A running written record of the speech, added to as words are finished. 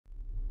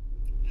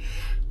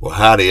Well,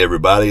 howdy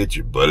everybody, it's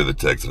your buddy the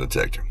Texan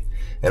Detector,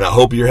 and I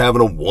hope you're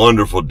having a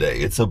wonderful day.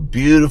 It's a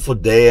beautiful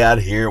day out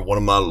here at one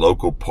of my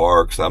local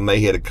parks. I may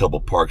hit a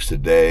couple parks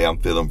today. I'm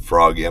feeling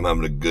froggy. I'm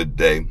having a good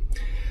day.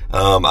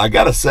 I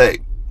gotta say,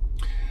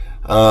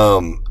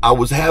 I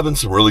was having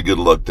some really good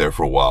luck there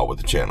for a while with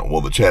the channel. Well,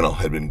 the channel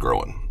had been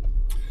growing.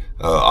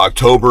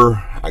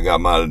 October, I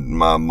got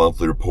my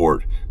monthly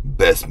report,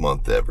 best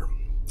month ever.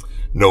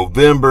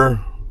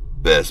 November,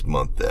 best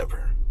month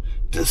ever.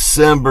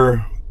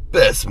 December,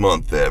 best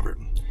month ever.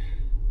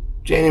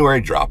 January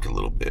dropped a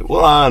little bit.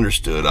 Well, I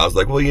understood. I was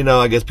like, well, you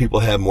know, I guess people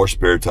have more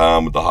spare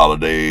time with the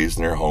holidays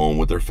and they're home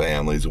with their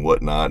families and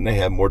whatnot, and they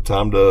have more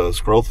time to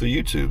scroll through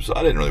YouTube, so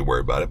I didn't really worry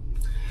about it.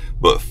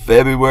 But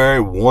February,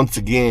 once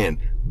again,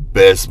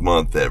 best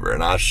month ever,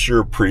 and I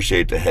sure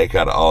appreciate the heck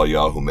out of all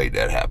y'all who made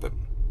that happen.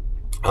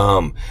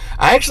 I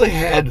actually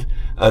had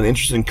an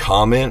interesting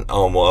comment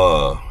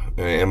on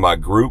in my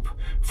group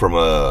from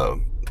a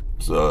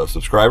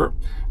subscriber.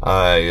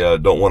 I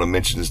don't want to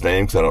mention his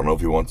name because I don't know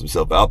if he wants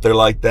himself out there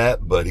like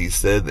that, but he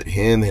said that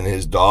him and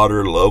his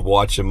daughter love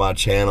watching my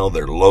channel.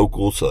 They're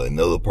local, so they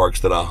know the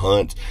parks that I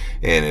hunt,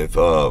 and if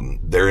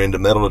they're into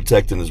metal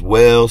detecting as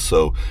well,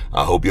 so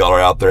I hope y'all are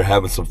out there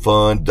having some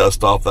fun.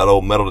 Dust off that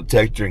old metal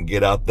detector and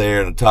get out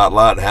there in the tot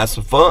lot and have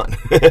some fun.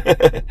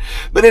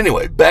 But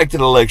anyway, back to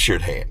the lecture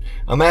at hand.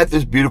 I'm at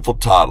this beautiful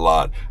tot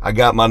lot. I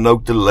got my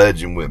Nokta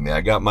Legend with me.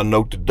 I got my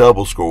Nokta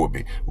Double Score with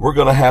me. We're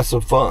gonna have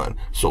some fun,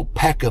 so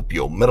pack up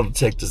your metal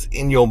detector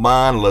in your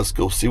mind. Let's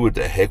go see what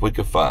the heck we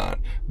can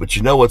find. But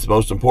you know what's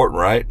most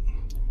important, right?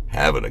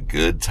 Having a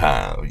good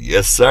time.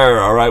 Yes, sir.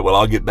 All right. Well,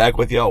 I'll get back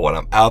with y'all when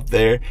I'm out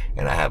there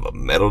and I have a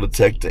metal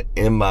detector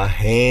in my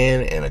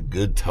hand and a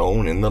good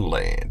tone in the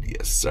land.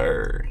 Yes,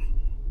 sir.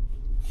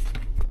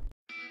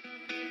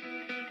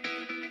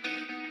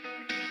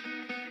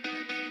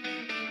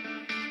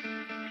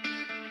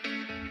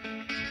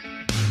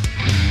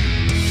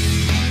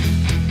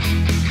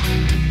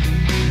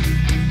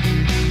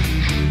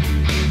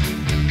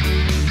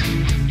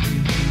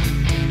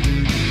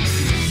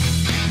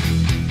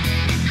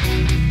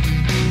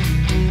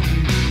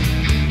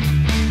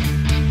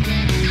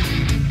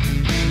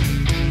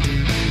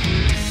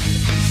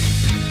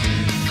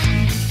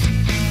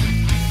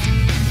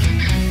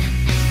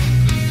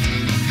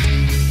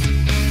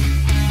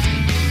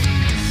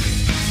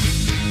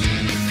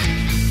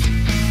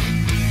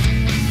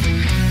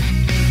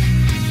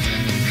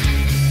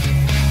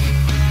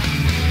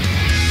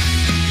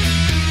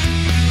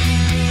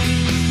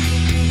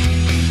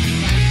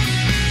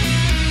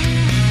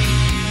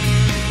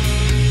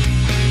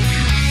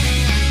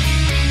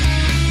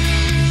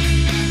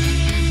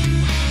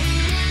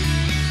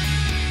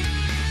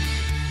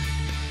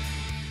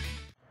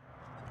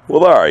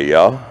 Well, all right,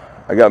 y'all.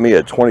 I got me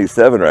a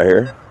 27 right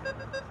here.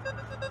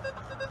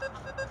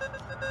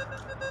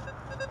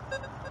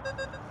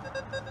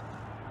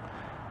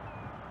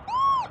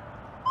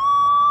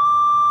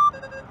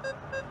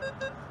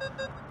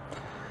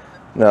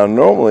 Now,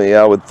 normally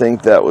I would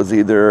think that was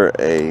either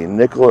a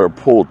nickel or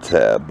pull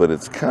tab, but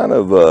it's kind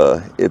of a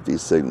iffy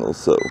signal,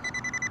 so.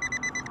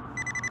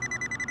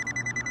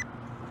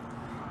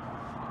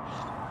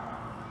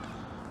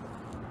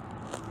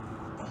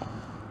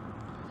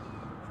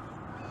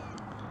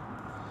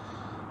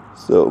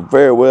 So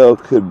very well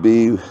could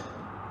be,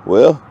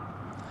 well,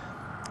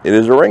 it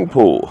is a ring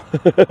pull.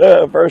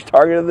 First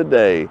target of the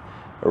day,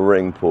 a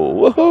ring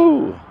pull.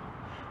 Woohoo!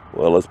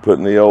 Well, let's put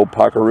in the old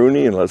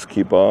Pockeroony and let's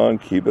keep on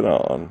keeping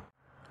on.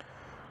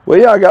 Well,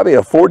 yeah, I got me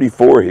a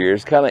 44 here.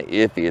 It's kind of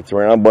iffy. It's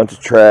around a bunch of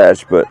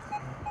trash, but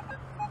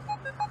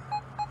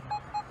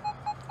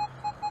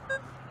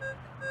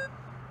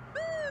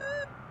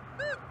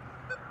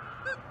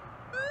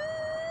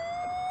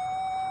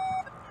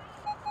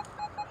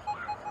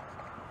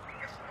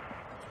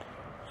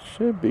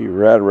should be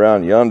right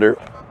around yonder.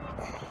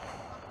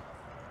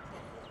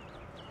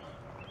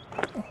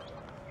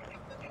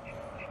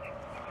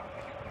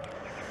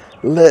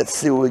 Let's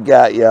see what we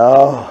got,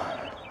 y'all.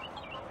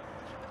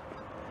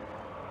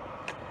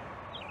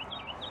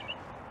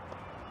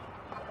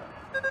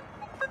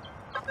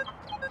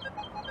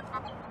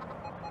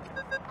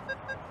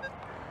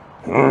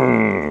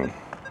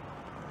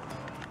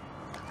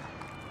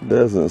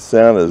 Doesn't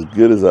sound as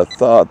good as I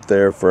thought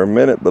there for a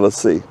minute, but let's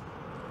see.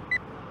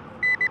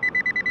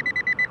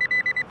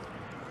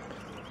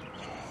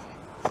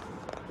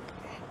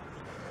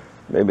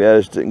 Maybe I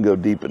just didn't go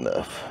deep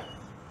enough.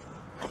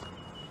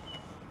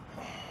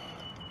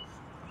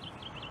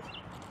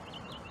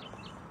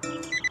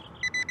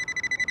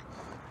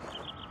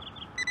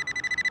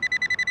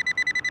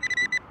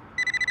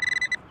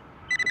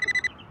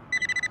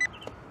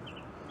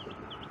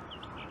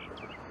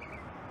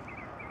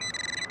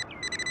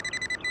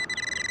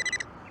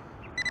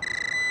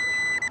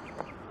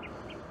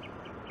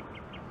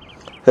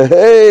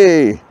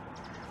 Hey, it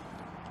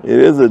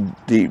is a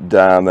deep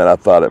dime that I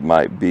thought it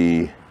might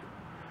be.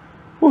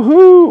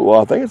 Woohoo!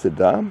 Well, I think it's a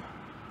dime.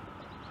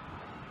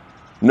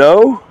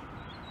 No?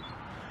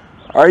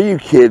 Are you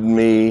kidding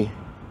me?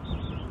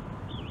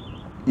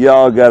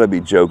 Y'all gotta be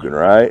joking,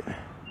 right?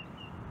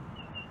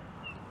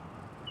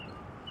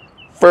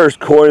 first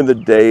coin of the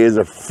day is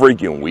a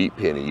freaking wheat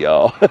penny,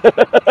 y'all.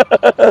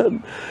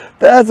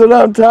 That's what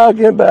I'm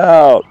talking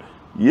about.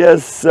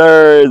 Yes,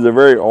 sir. It's a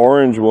very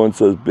orange one,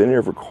 so it's been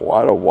here for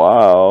quite a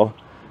while.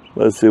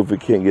 Let's see if we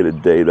can't get a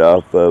date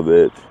off of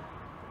it.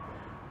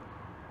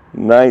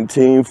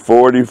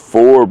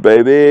 1944,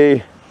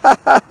 baby.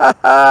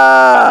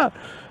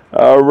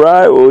 All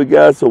right, well, we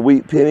got some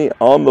wheat penny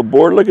on the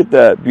board. Look at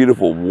that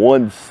beautiful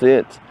 1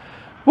 cent.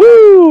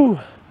 Woo!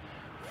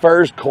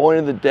 First coin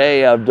of the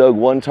day. I've dug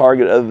one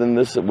target other than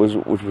this, which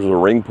was a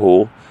ring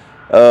pull.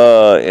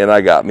 And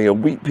I got me a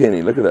wheat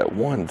penny. Look at that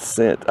 1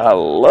 cent. I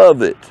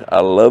love it.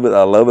 I love it.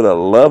 I love it. I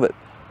love it.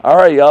 All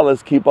right, y'all,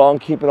 let's keep on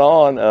keeping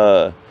on.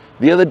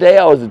 The other day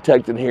I was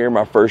detecting here,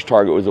 my first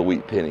target was a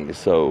wheat penny.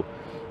 So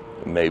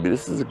maybe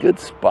this is a good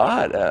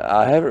spot.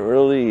 I haven't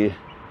really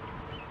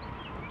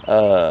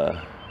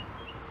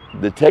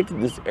detected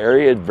this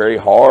area very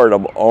hard. The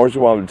only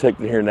reason why I'm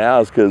detecting here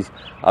now is because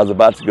I was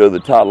about to go to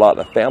the tot lot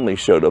and the family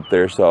showed up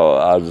there. So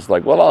I was just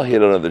like, well, I'll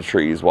hit under the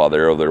trees while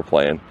they're over there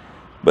playing.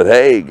 But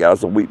hey, got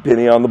some wheat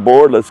penny on the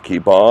board. Let's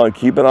keep on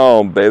keeping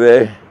on,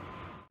 baby.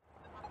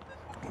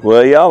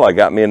 Well, y'all, I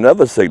got me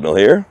another signal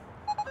here.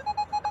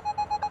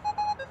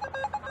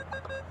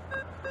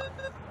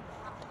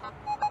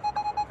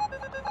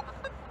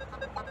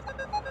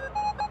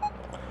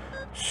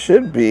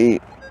 Should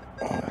be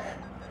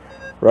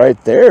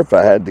right there if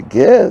I had to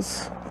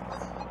guess.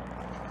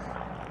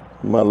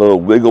 My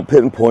little wiggle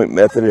pinpoint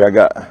method here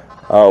I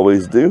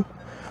always do.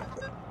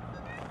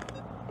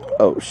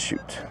 Oh,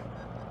 shoot.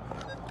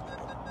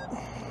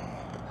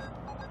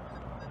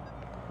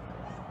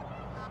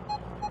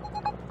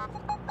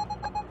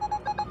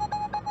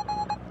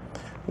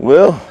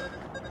 Well,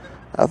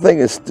 I think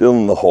it's still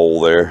in the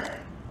hole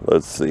there.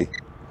 Let's see.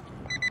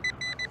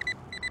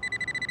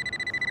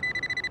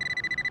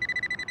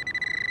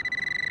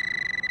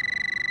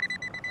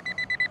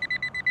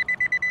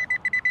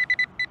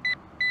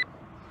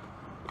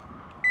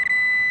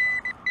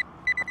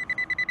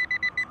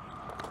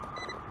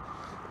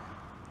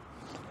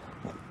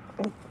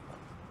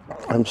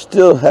 I'm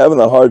still having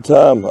a hard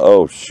time.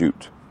 Oh,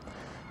 shoot.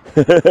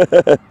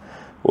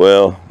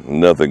 Well,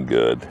 nothing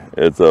good.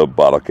 It's a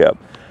bottle cap.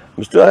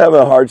 I'm still having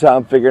a hard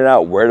time figuring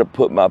out where to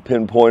put my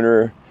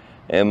pinpointer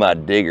and my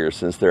digger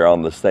since they're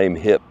on the same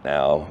hip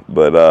now.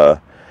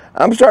 But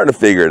I'm starting to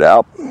figure it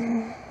out.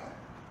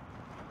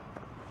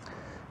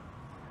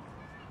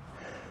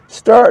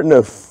 Starting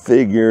to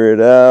figure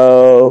it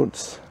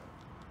out.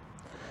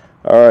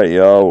 All right,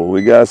 y'all.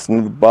 We got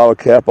some bottle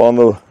cap on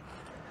the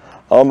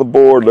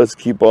board. Let's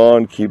keep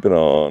on keeping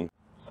on.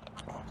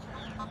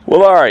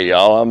 Well, all right,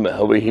 y'all. I'm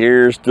over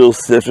here still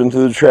sifting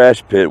through the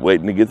trash pit,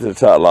 waiting to get to the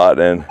tot lot,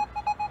 and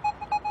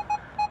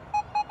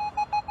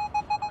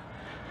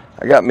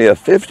I got me a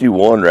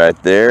 51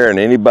 right there. And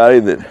anybody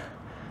that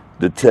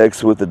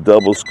detects with the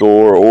double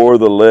score or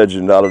the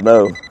legend ought to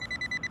know.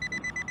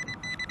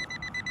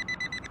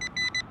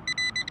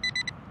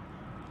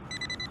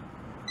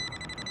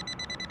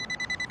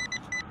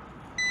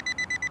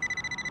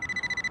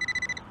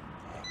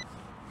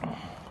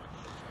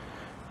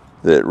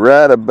 That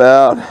right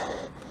about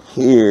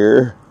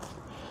here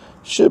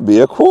should be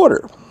a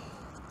quarter.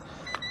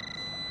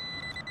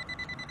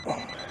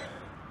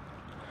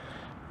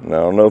 And I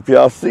don't know if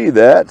y'all see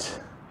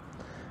that,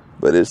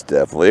 but it's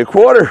definitely a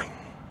quarter.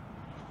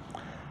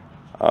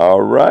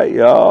 All right,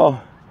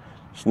 y'all.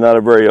 It's not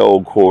a very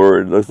old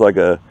quarter. It looks like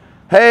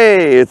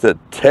hey, it's a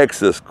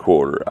Texas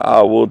quarter.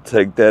 I will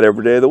take that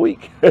every day of the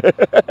week.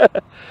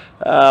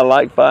 I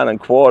like finding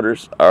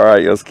quarters. All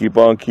right, let's keep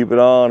on keeping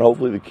on.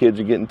 Hopefully the kids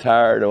are getting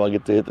tired and I'll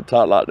get to hit the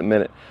tot lot in a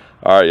minute.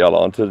 All right, y'all,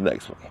 on to the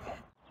next one.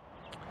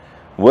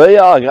 Well,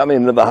 y'all, got me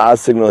another high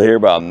signal here,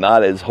 but I'm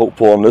not as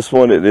hopeful on this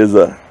one.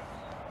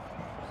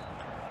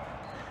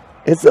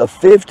 It's a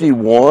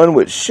 51,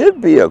 which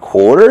should be a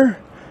quarter.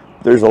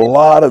 There's a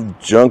lot of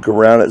junk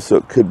around it, so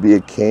it could be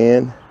a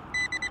can.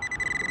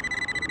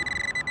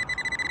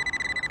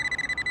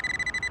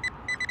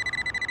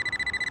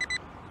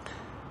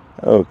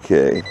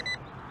 Okay.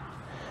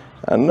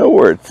 I know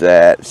where it's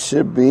at. It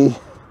should be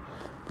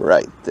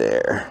right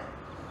there.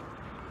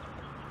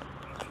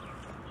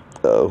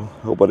 Oh,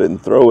 hope I didn't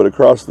throw it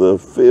across the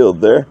field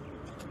there.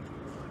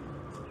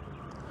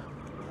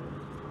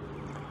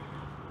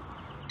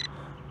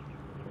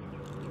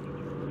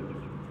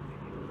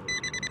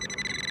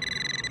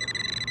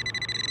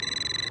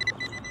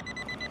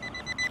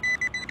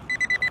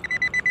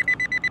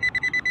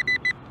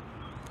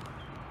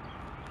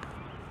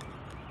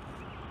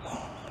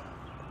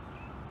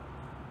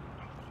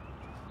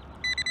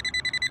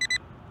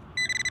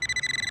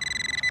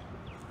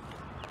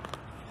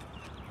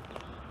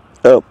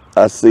 Oh,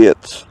 I see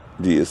it.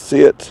 Do you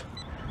see it?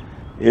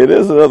 It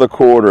is another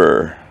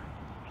quarter.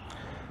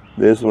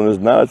 This one is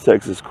not a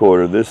Texas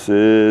quarter. This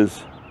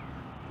is,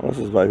 well, this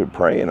is maybe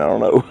praying, I don't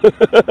know.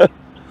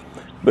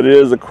 But it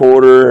is a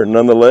quarter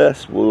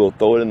nonetheless. We'll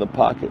throw it in the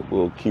pocket.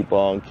 We'll keep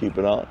on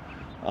keeping on.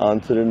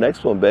 On to the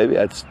next one, baby.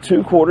 That's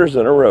 2 quarters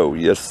in a row.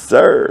 Yes,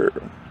 sir.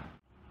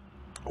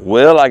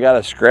 Well, I got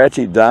a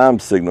scratchy dime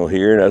signal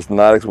here. That's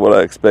not what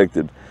I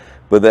expected,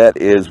 but that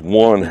is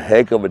one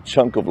heck of a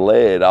chunk of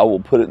lead. I will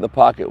put it in the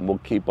pocket and we'll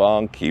keep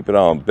on keeping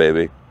on,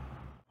 baby.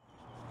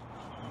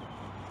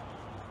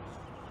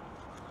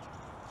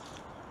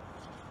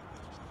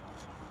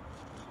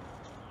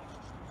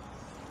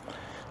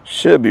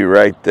 Should be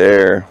right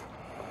there.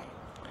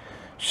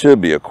 Should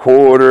be a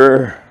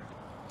quarter.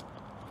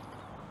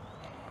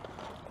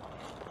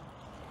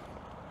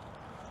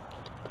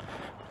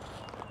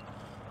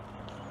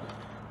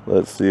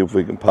 Let's see if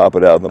we can pop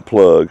it out in the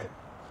plug.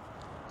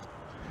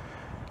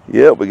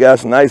 Yep, we got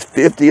some nice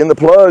 50 in the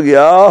plug,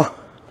 y'all.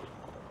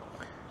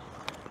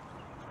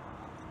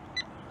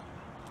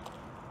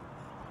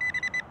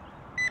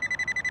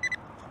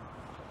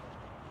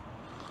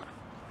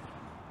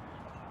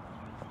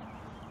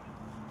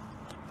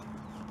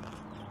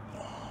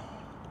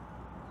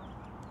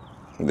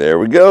 There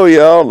we go,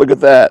 y'all. Look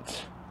at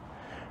that.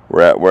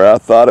 We're at where I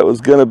thought it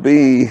was gonna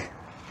be.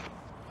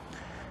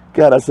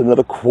 Got us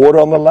another quarter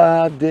on the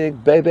live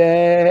dig,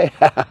 baby.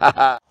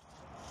 Got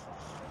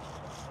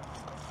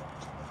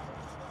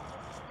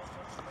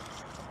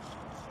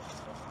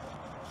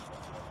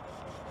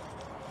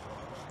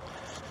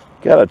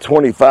a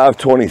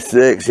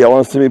 25-26. Y'all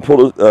want to see me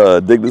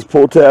dig this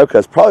pull tab?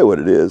 That's probably what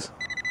it is.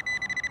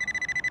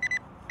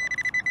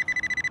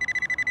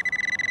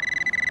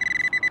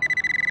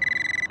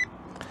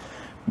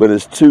 But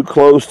it's too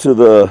close to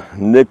the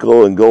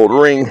nickel and gold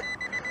ring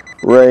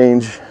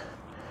range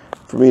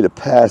for me to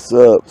pass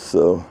up,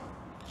 so.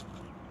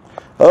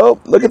 Oh,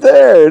 look at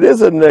there, it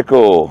is a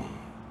nickel.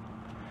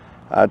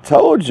 I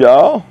told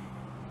y'all.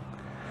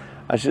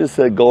 I should have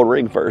said gold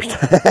ring first.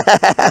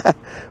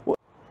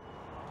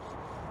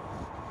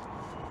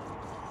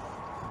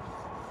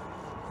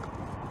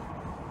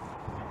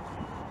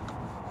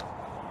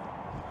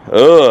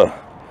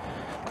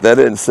 That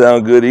didn't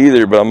sound good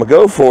either, but I'm gonna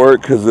go for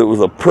it because it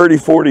was a pretty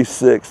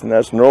 46, and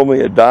that's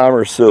normally a dime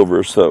or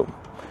silver, so.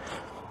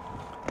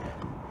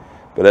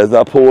 But as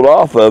I pulled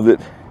off of it,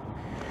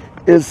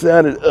 it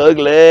sounded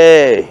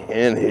ugly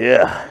in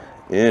here,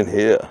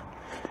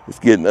 It's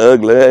getting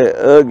ugly,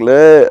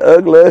 ugly,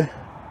 ugly.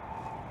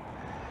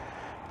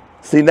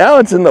 See, now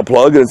it's in the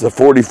plug and it's a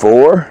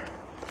 44,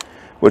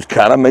 which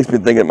kind of makes me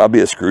think it might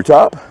be a screw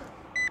top.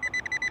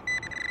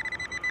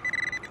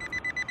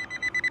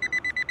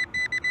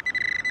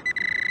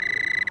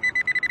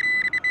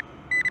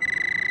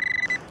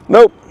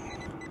 Nope,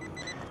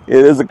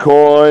 it is a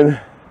coin.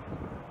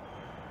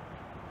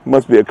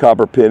 Must be a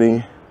copper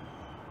penny.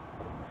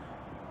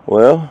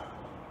 Well,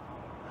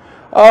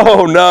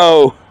 oh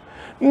no,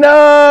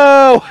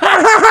 no,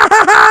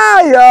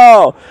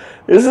 y'all,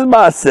 this is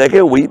my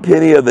second wheat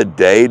penny of the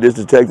day. Just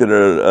detected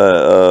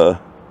a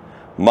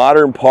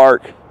modern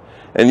park,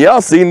 and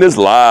y'all seen this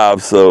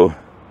live, so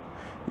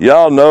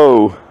y'all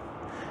know.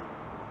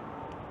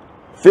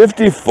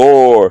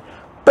 54,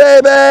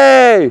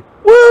 baby.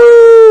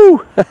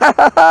 Woo!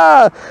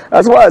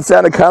 That's why it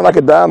sounded kind of like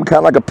a dime, kind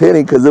of like a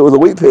penny, because it was a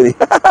wheat penny.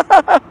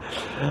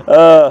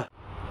 Well,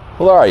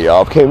 all right,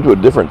 y'all. Came to a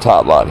different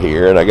tot lot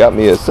here, and I got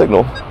me a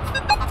signal.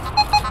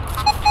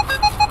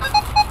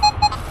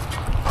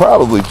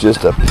 Probably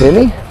just a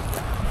penny.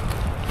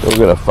 We're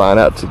going to find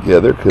out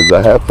together, because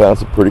I have found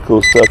some pretty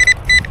cool stuff.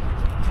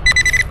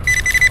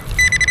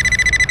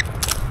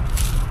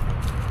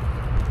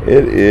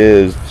 It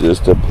is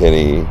just a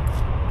penny.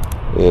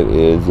 It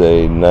is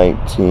a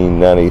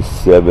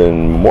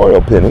 1997 Memorial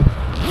penny.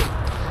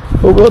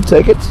 But we'll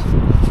take it.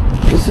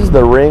 This is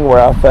the ring where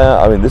I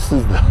found, this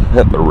is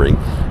the ring.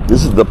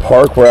 This is the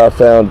park where I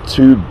found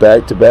two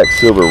back-to-back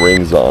silver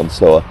rings on.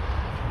 So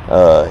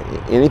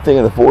anything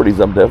in the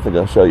 40s, I'm definitely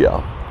going to show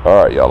y'all.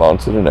 All right, y'all, on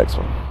to the next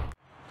one.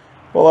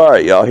 Well, all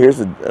right, y'all, here's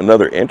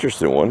another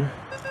interesting one.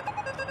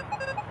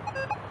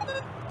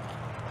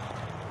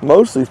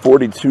 Mostly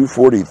 42,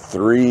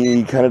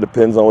 43, kind of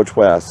depends on which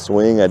way I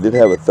swing. I did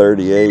have a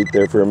 38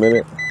 there for a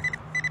minute.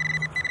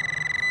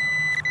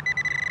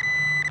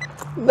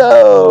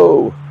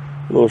 No!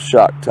 Little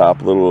shock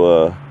top,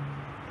 little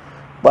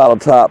bottle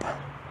top.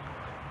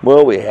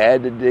 Well, we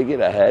had to dig it.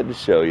 I had to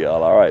show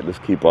y'all. All right, let's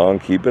keep on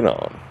keeping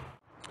on.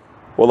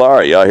 Well, all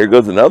right, y'all, here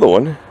goes another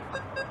one.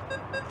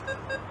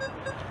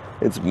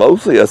 It's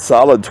mostly a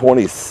solid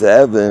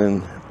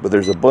 27, but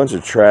there's a bunch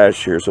of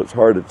trash here, so it's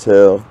hard to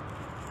tell.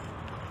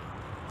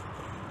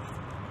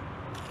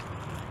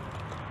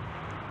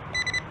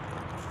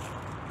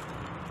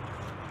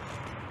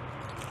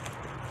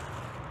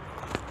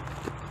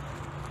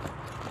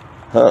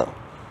 Huh.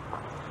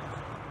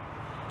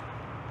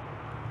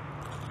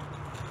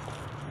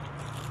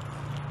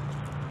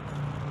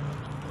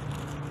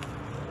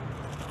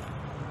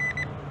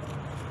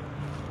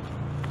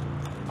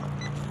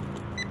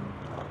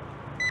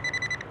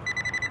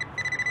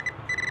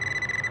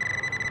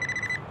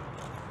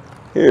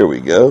 Here we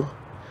go.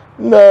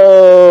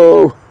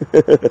 No!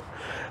 I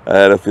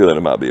had a feeling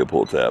it might be a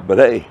pull tab, but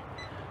hey,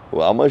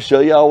 well, I'm going to show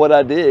y'all what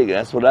I dig.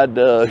 That's what I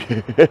dug.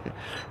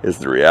 It's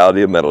the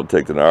reality of metal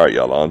detecting. All right,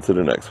 y'all, on to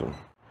the next one.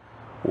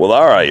 Well,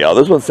 all right, y'all,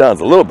 this one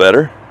sounds a little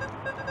better.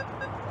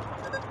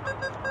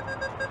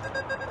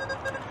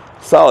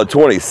 Solid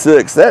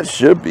 26. That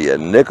should be a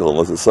nickel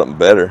unless it's something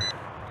better.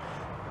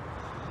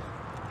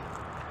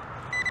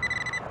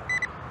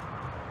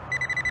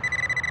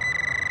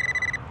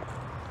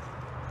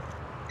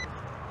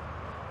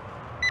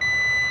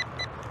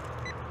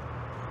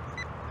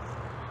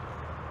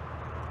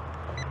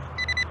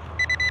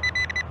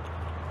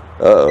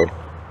 Uh-oh.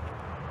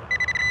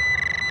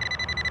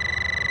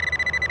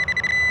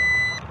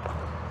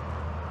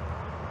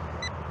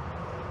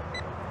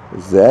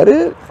 Is that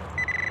it?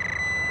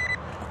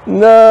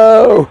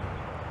 No!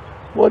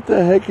 What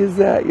the heck is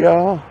that,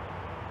 y'all?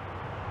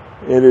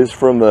 It is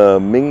from the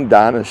Ming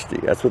Dynasty.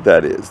 That's what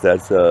that is.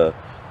 That's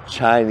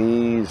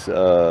Chinese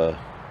relics.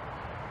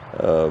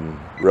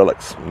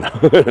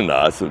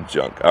 Nah, it's some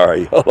junk. All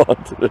right, y'all,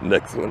 on to the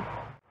next one.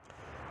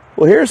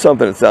 Well, here's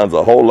something that sounds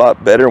a whole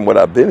lot better than what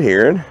I've been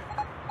hearing.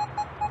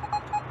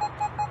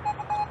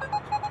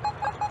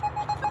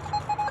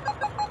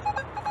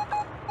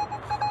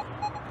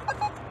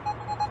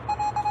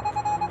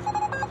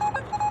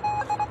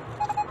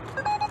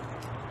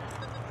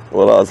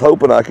 Well, I was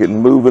hoping I could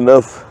move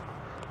enough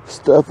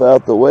stuff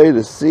out the way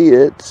to see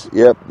it.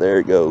 Yep, there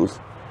it goes.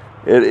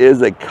 It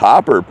is a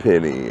copper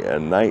penny, a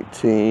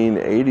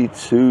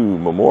 1982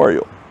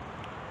 memorial.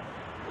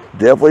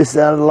 Definitely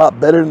sounded a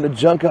lot better than the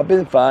junk I've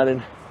been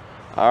finding.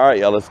 All right,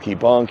 y'all, let's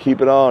keep on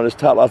keeping on. This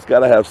top lot's got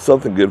to have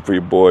something good for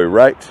your boy,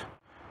 right?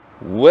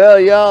 Well,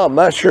 y'all, I'm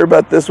not sure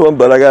about this one,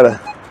 but I got to...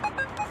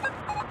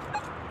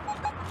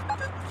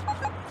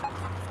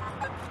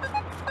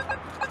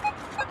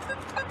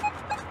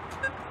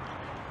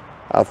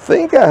 I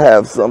think I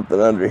have something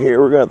under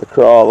here. We're going to have to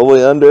crawl all the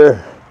way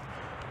under.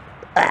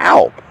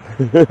 Ow!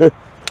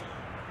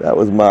 That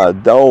was my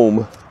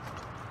dome.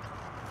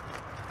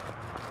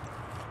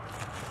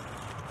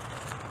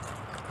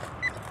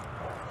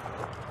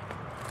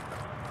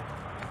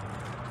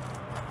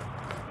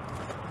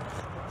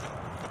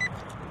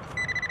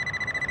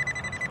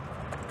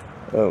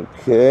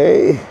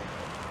 Okay.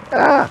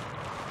 Ah!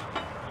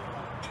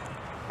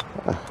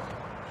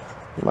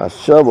 My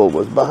shovel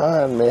was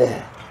behind me.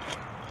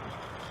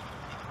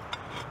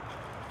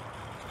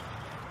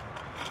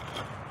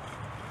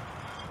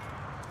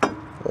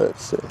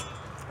 Let's see.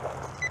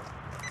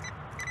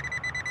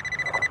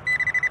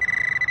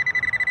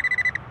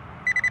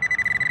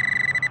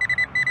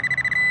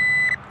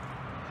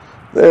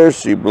 There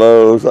she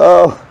blows.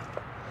 Oh,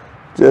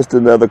 just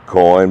another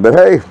coin. But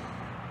hey,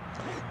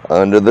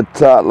 under the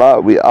tot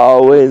lot, we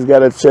always got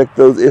to check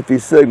those iffy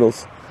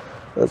signals.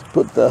 Let's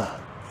put the...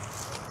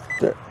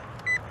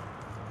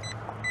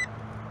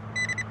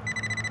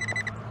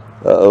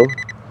 Uh-oh.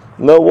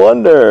 No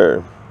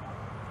wonder.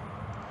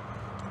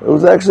 It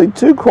was actually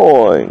 2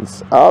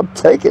 coins. I'll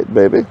take it,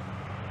 baby.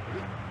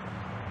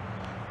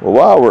 Well,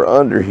 while we're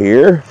under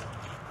here,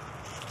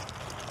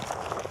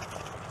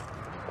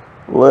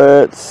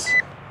 let's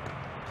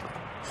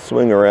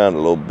swing around a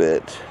little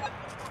bit.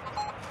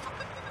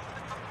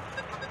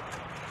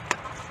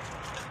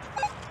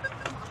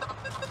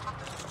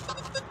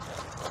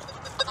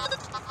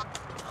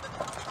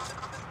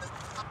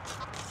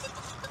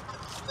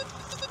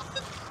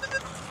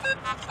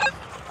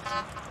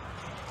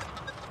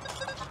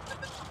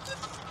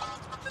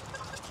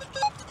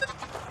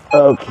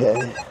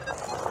 Okay.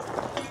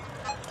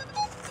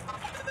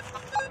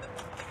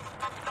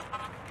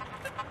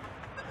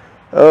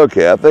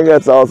 Okay, I think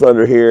that's all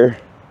under here.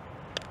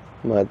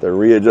 I might have to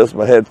readjust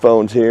my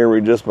headphones here,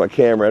 readjust my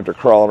camera after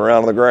crawling around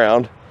on the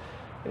ground.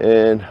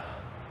 And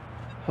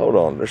hold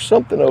on, there's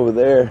something over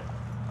there.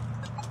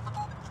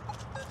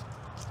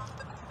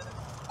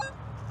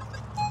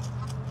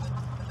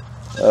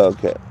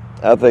 Okay,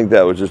 I think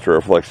that was just a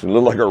reflection. It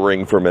looked like a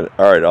ring for a minute.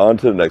 All right, on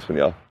to the next one,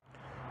 y'all.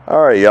 All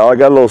right, y'all, I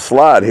got a little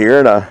slide here,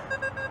 and I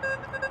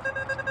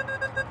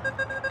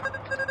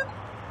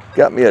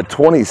got me a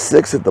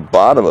 26 at the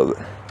bottom of it.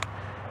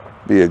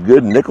 Be a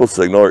good nickel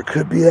signal, or it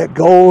could be that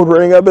gold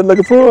ring I've been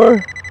looking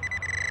for.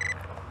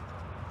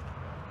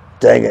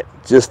 Dang it,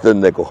 just the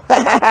nickel.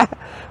 But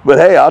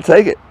hey, I'll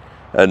take it.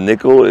 A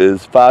nickel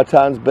is 5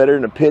 times better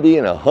than a penny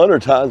and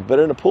 100 times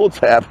better than a pull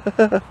tab.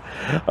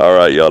 All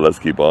right, y'all, let's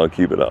keep on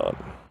keeping on.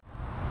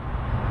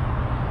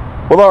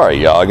 Well, all right,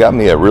 y'all, I got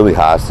me a really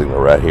high signal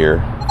right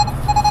here.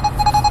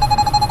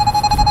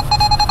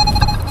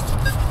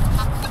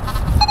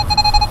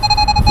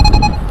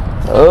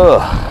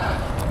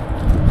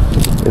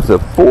 It's a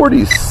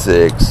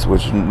 46,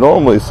 which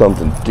normally is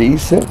something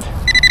decent.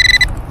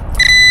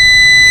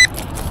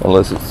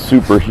 Unless it's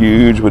super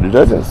huge, but it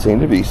doesn't seem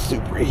to be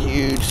super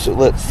huge. So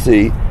let's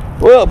see.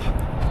 Whoop!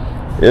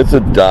 It's a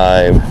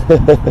dime.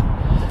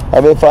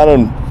 I've been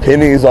finding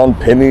pennies on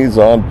pennies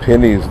on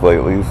pennies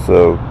lately,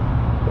 so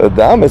a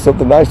dime is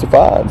something nice to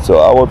find, so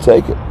I will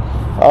take it.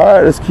 All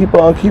right, let's keep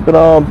on keeping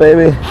on,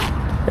 baby.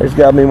 There's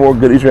got me more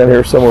goodies around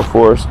here somewhere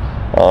for us.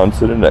 On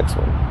to the next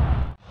one.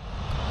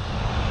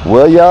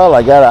 Well, y'all,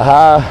 I got a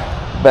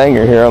high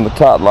banger here on the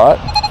tot lot.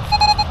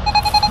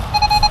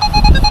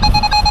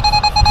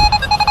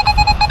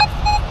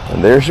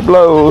 And there she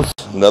blows.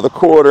 Another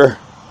quarter.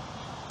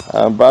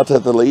 I'm about to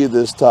have to leave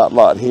this top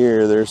lot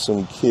here. There's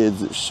some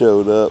kids that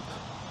showed up.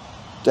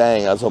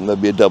 Dang, I was hoping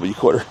that'd be a W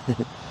quarter.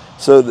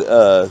 So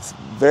it's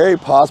very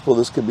possible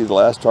this could be the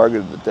last target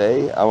of the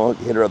day. I won't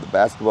hit her at the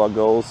basketball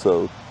goal,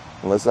 so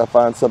unless I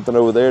find something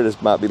over there,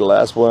 this might be the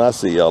last one I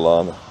see y'all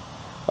on.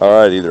 All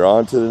right, either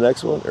on to the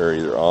next one or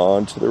either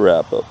on to the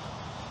wrap-up.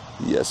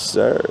 Yes,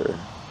 sir.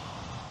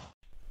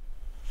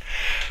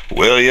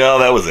 Well, y'all,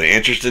 that was an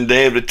interesting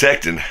day of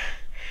detecting.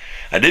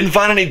 I didn't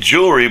find any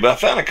jewelry, but I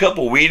found a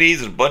couple Wheaties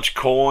and a bunch of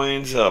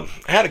coins. I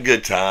had a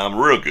good time,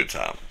 real good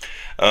time.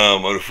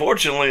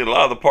 Unfortunately, a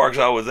lot of the parks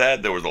I was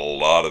at, there was a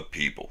lot of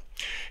people.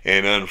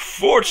 And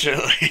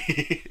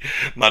unfortunately,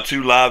 my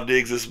 2 live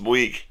digs this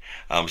week,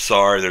 I'm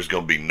sorry, there's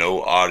going to be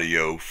no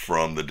audio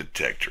from the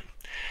detector.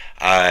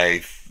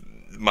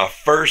 My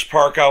first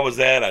park I was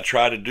at, I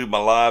tried to do my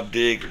live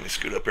dig. Let me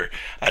scoot up here.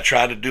 I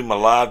tried to do my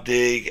live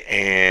dig,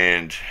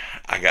 and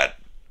I got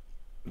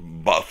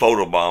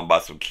photobombed by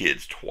some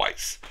kids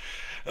twice.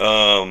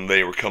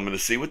 They were coming to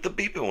see what the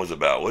beeping was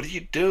about. What are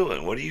you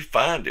doing? What are you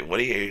finding? What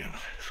are you...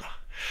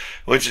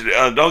 Which,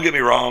 don't get me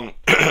wrong,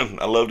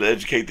 I love to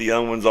educate the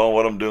young ones on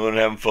what I'm doing,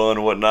 having fun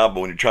and whatnot,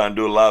 but when you're trying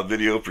to do a live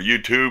video for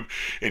YouTube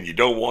and you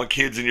don't want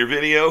kids in your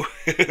video,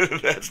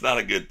 that's not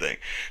a good thing.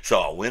 So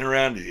I went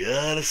around to the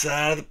other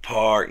side of the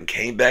park and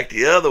came back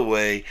the other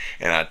way,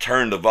 and I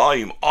turned the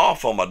volume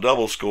off on my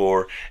double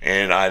score,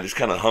 and I just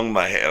kind of hung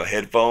my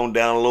headphone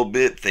down a little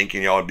bit,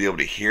 thinking y'all would be able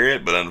to hear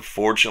it, but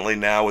unfortunately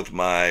now with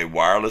my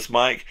wireless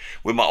mic,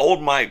 with my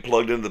old mic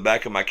plugged into the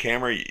back of my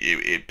camera,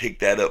 it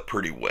picked that up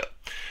pretty well.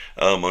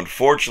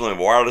 Unfortunately,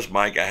 wireless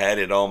mic, I had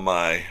it on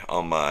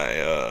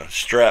my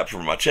strap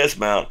for my chest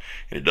mount,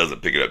 and it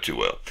doesn't pick it up too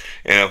well.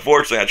 And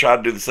unfortunately, I tried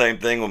to do the same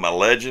thing with my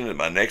Legend and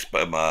my next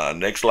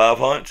live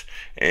hunt,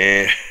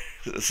 and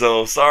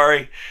so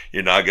sorry,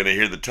 you're not going to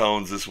hear the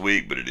tones this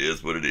week, but it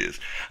is what it is.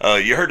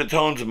 You heard the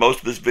tones of most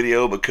of this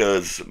video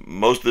because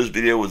most of this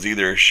video was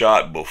either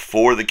shot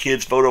before the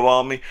kids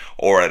photobombed me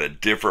or at a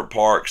different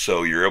park,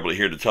 so you're able to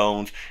hear the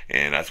tones,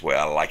 and that's the way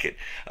I like it.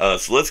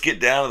 So let's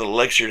get down to the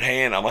lecture at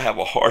hand. I'm going to have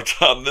a hard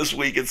time this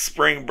week. It's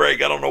spring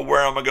break. I don't know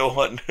where I'm going to go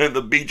hunting.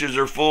 The beaches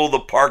are full. The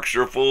parks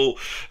are full.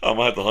 I'm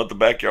going to have to hunt the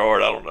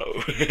backyard. I don't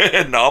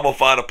know. No, I'm going to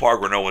find a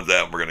park where no one's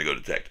at, and we're going to go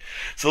detect.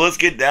 So let's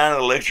get down to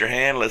the lecture at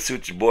hand. Let's see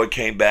what your boy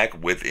came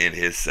back with in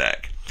his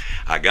sack.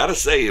 I gotta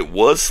say, it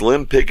was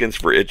slim pickings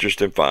for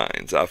interesting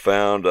finds. I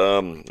found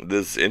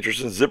this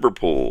interesting zipper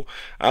pull.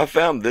 I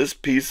found this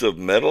piece of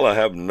metal. I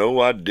have no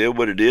idea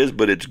what it is,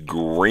 but it's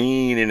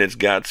green and it's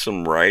got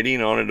some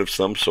writing on it of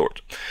some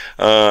sort.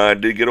 I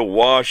did get a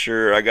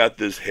washer. I got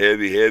this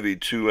heavy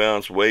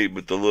 2-ounce weight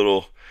with the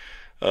little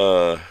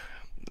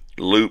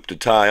loop to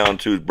tie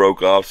onto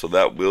broke off, so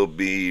that will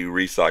be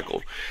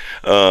recycled.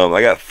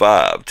 I got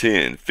 5,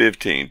 10,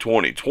 15,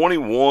 20,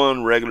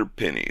 21 regular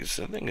pennies.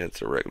 I think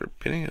that's a regular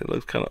penny. It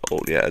looks kind of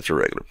old. Yeah, it's a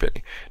regular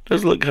penny. It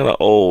does look kind of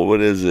old. What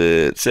is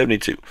it?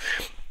 72.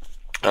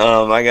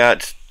 I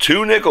got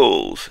 2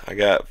 nickels. I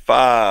got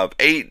 5,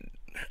 8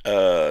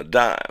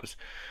 dimes.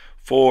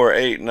 4,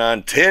 8,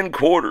 9, 10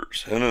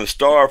 quarters. And then the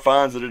star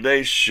finds of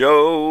today's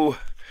show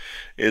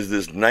is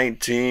this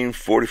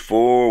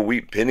 1944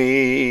 wheat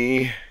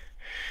penny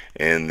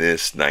and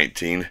this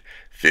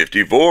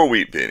 1954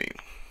 wheat penny,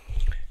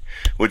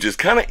 which is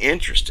kind of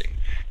interesting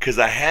because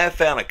I have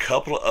found a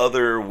couple of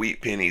other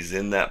wheat pennies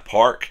in that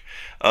park.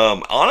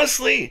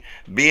 Honestly,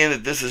 being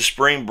that this is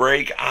spring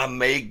break, I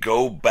may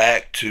go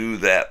back to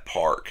that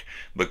park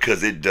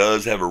because it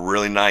does have a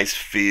really nice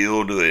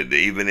field,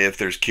 even if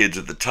there's kids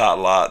at the top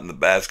lot and the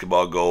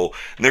basketball goal.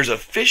 And there's a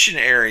fishing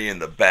area in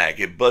the back.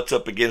 It butts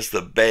up against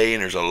the bay,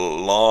 and there's a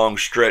long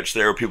stretch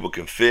there where people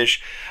can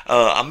fish.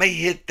 I may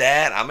hit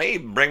that. I may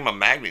bring my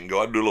magnet and go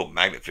out and do a little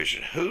magnet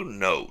fishing. Who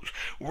knows?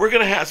 We're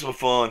going to have some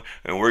fun,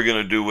 and we're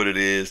going to do what it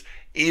is.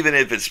 Even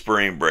if it's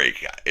spring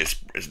break.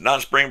 It's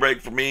not spring break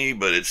for me,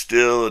 but it's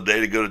still a day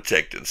to go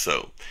detecting.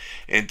 So,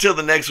 until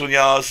the next one,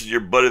 y'all, this is your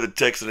buddy the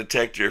Texan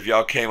Detector. If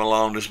y'all came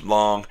along this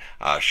long,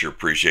 I sure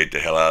appreciate the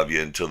hell out of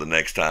you. Until the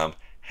next time,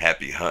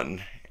 happy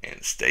hunting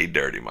and stay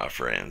dirty, my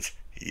friends.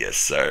 Yes,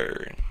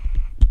 sir.